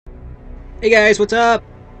Hey guys, what's up?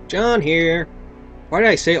 John here. Why did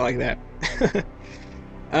I say it like that?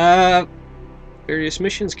 uh, Various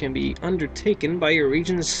missions can be undertaken by your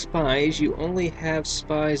region's spies. You only have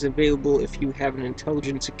spies available if you have an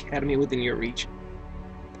intelligence academy within your region.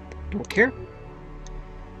 Don't care.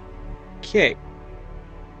 Okay.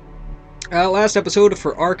 Last episode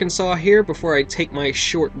for Arkansas here before I take my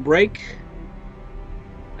short break.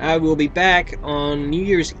 I will be back on New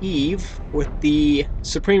Year's Eve with the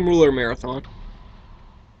Supreme Ruler Marathon.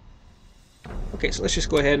 Okay, so let's just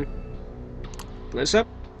go ahead and open this up.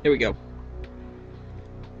 There we go.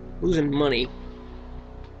 Losing money.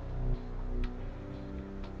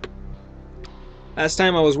 Last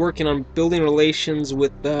time I was working on building relations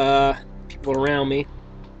with people around me.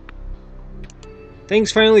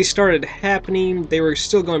 Things finally started happening. They were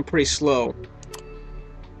still going pretty slow.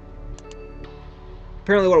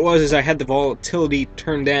 Apparently what it was is I had the volatility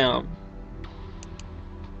turned down.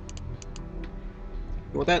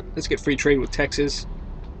 You want that? Let's get free trade with Texas.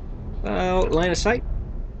 Line of sight?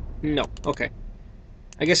 No. Okay.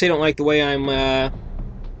 I guess they don't like the way I'm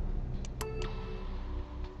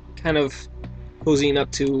kind of cozying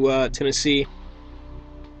up to Tennessee.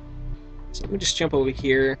 So let me just jump over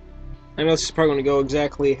here. I know this is probably going to go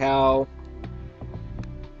exactly how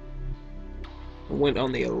it went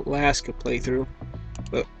on the Alaska playthrough.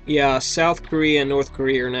 But yeah, South Korea and North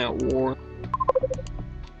Korea are now at war.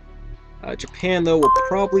 Japan, though, will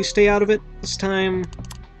probably stay out of it this time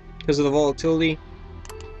because of the volatility.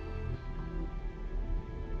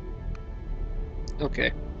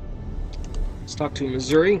 Okay. Let's talk to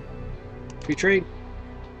Missouri. Free trade.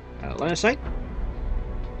 Line of sight?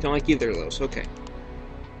 Don't like either of those. Okay.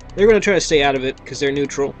 They're going to try to stay out of it because they're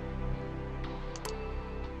neutral.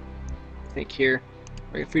 I think here.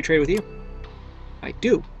 I get free trade with you? I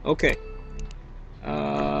do. Okay.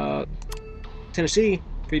 Tennessee.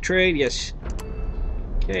 Free trade? Yes.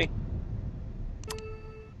 Okay.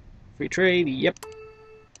 Free trade? Yep.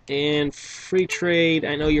 And free trade,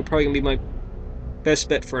 I know you're probably going to be my best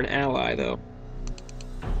bet for an ally, though.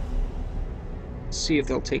 Let's see if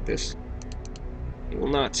they'll take this. They will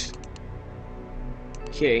not.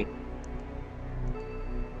 Okay.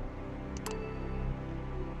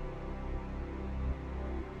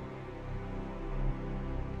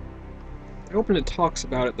 They're open to talks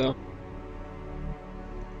about it, though.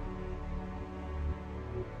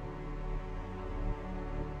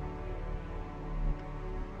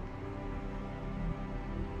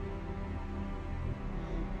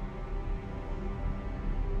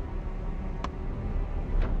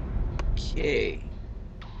 Okay.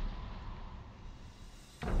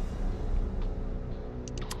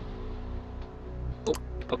 Oh,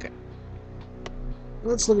 okay.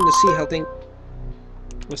 Let's look to see how things.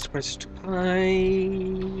 What's the price to pie?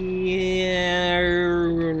 Yeah.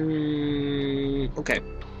 Okay.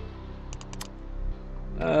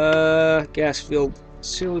 Gas field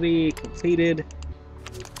facility completed.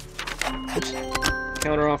 Oops.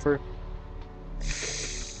 Counter offer.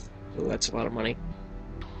 Oh, that's a lot of money.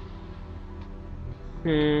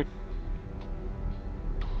 Let's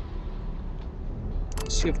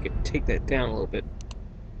see if we can take that down a little bit.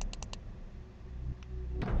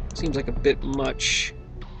 Seems like a bit much.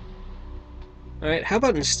 Alright, how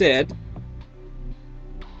about instead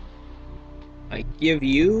I give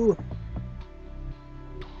you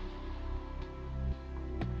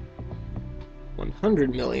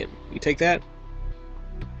 $100 million. You take that?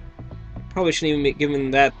 Probably shouldn't even be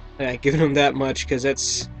giving him that much, because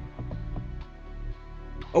that's.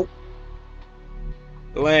 Oh,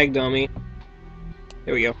 the lag dummy.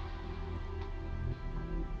 There we go.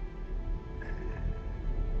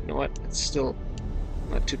 You know what? It's still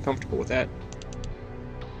not too comfortable with that.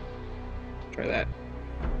 Try that.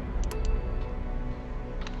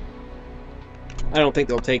 I don't think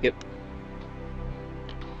they'll take it.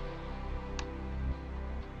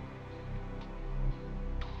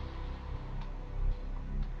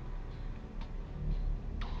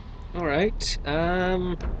 Alright,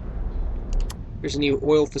 there's a new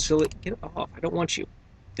oil facility. Get off, I don't want you.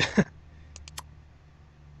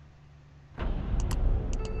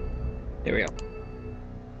 There we go.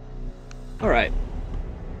 Alright.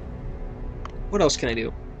 What else can I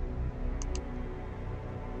do?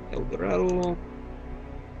 El Dorado.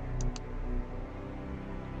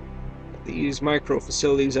 These micro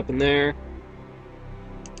facilities up in there.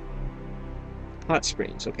 Hot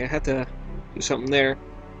springs. Okay, I have to do something there.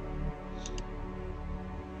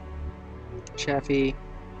 Chaffee.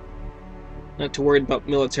 Not too worried about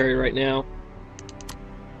military right now.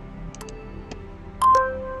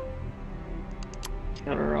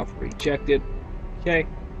 Counter offer rejected. Okay.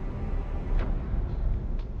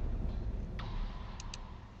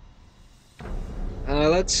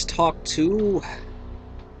 Let's talk to...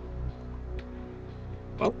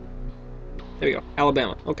 Well, there we go.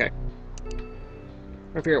 Alabama. Okay.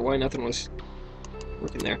 I figure out why nothing was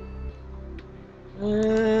working there.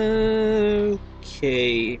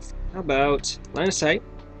 Okay. How about line of sight?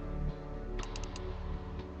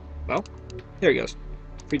 Well, there he goes.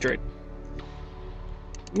 Free trade.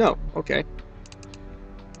 No. Okay.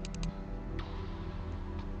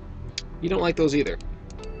 You don't like those either.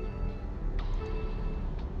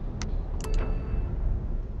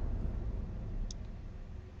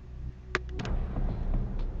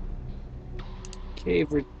 Okay,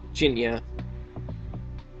 Virginia.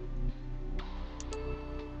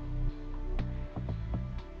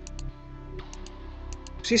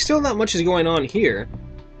 See, still not much is going on here.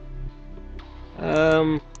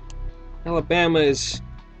 Alabama is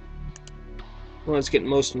the one that's getting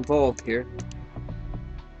most involved here.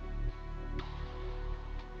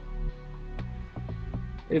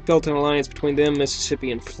 They've built an alliance between them,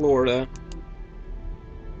 Mississippi, and Florida.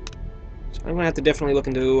 So I'm gonna have to definitely look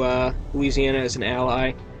into Louisiana as an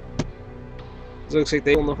ally. It looks like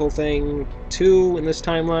they own the whole thing too in this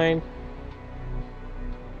timeline.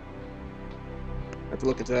 Have to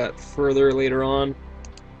look into that further later on.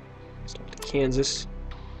 Let's talk to Kansas.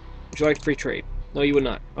 Would you like free trade? No, you would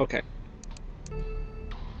not. Okay.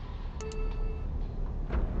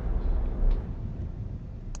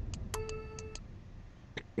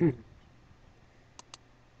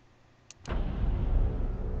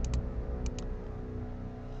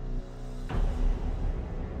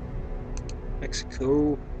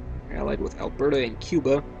 Mexico, allied with Alberta and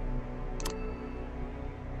Cuba.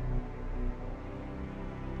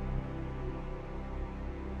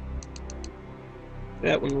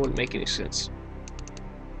 That one wouldn't make any sense.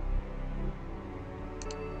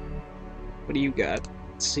 What do you got?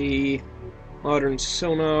 Let's see. Modern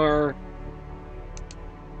sonar.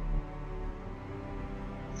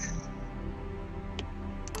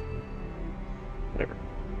 Whatever.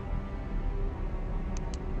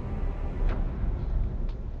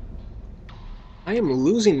 I am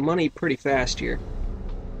losing money pretty fast here.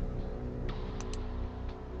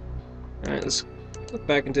 Alright, let's look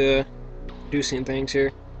back into producing things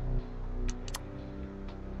here.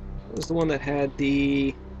 What was the one that had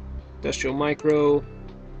the industrial micro,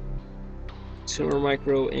 consumer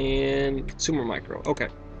micro, and consumer micro? Okay.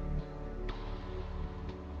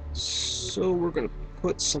 So we're going to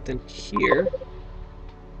put something here.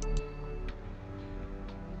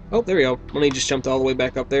 Oh, there we go. Money just jumped all the way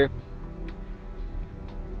back up there.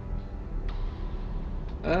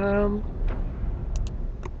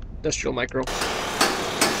 Industrial micro.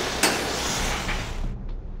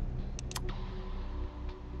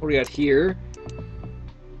 What do we got here?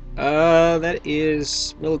 That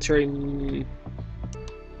is military.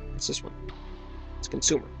 What's this one? It's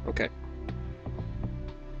consumer. Okay.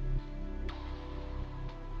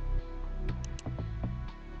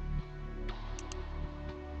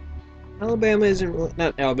 Alabama isn't really,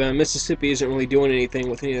 not Alabama, Mississippi isn't really doing anything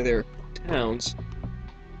with any of their towns.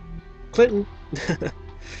 Clinton.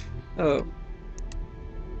 Oh.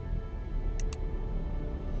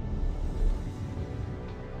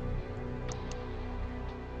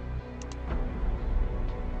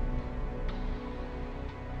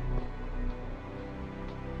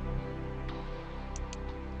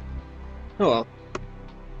 Oh well.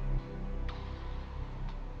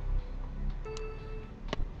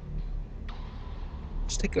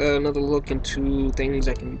 Let's take another look into things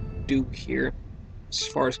I can do here as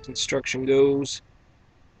far as construction goes.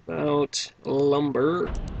 About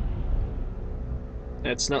lumber.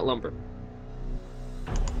 That's not lumber.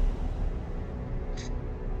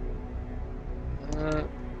 What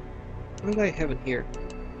did I have in here?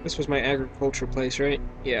 This was my agriculture place, right?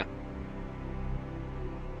 Yeah.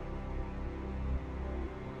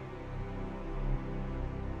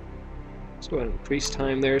 Let's go ahead and increase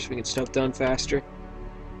time there so we can get stuff done faster.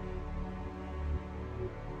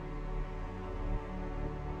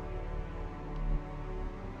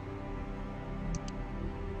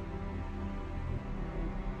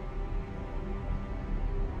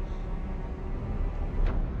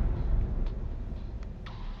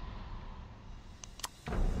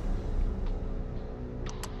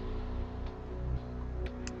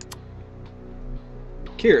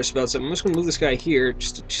 Curious about something. I'm just going to move this guy here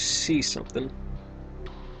just to see something.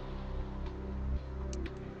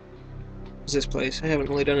 What's this place? I haven't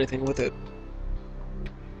really done anything with it.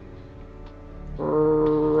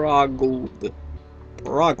 Paragould.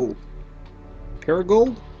 Paragould.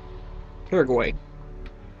 Paragould? Paraguay.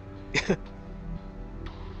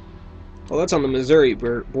 Well, that's on the Missouri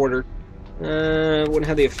border. Wouldn't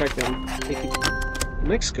have the effect I'm thinking.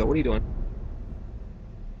 Mexico, what are you doing?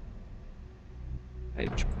 I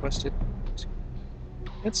just requested.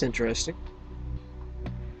 That's interesting.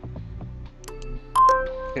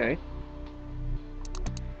 Okay.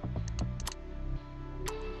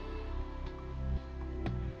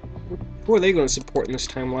 Who are they going to support in this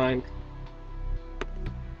timeline?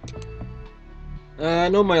 I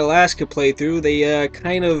know my Alaska playthrough, they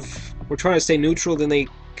kind of were trying to stay neutral, then they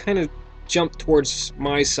kind of jumped towards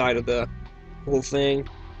my side of the whole thing.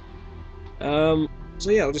 So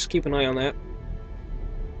yeah, I'll just keep an eye on that.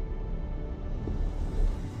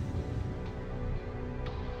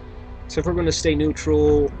 So if we're going to stay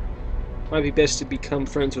neutral, might be best to become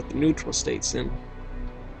friends with the neutral states then.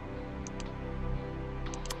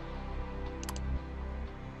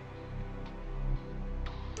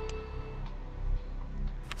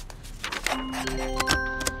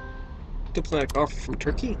 Diplomatic offer from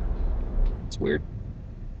Turkey? It's weird.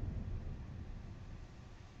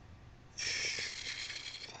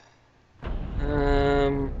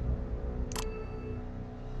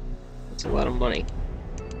 That's a lot of money.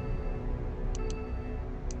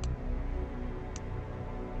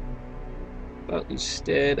 But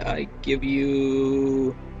instead, I give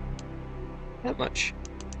you that much.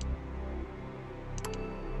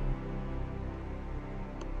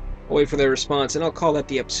 I'll wait for their response, and I'll call that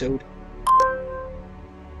the episode.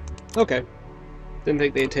 Okay. Didn't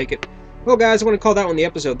think they'd take it. Well, guys, I want to call that one the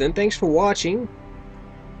episode then. Thanks for watching.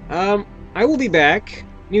 I will be back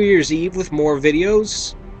New Year's Eve with more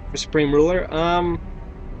videos for Supreme Ruler.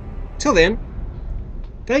 Till then,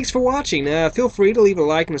 thanks for watching. Feel free to leave a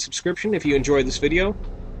like and a subscription if you enjoyed this video.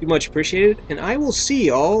 It'd be much appreciated. And I will see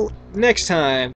y'all next time.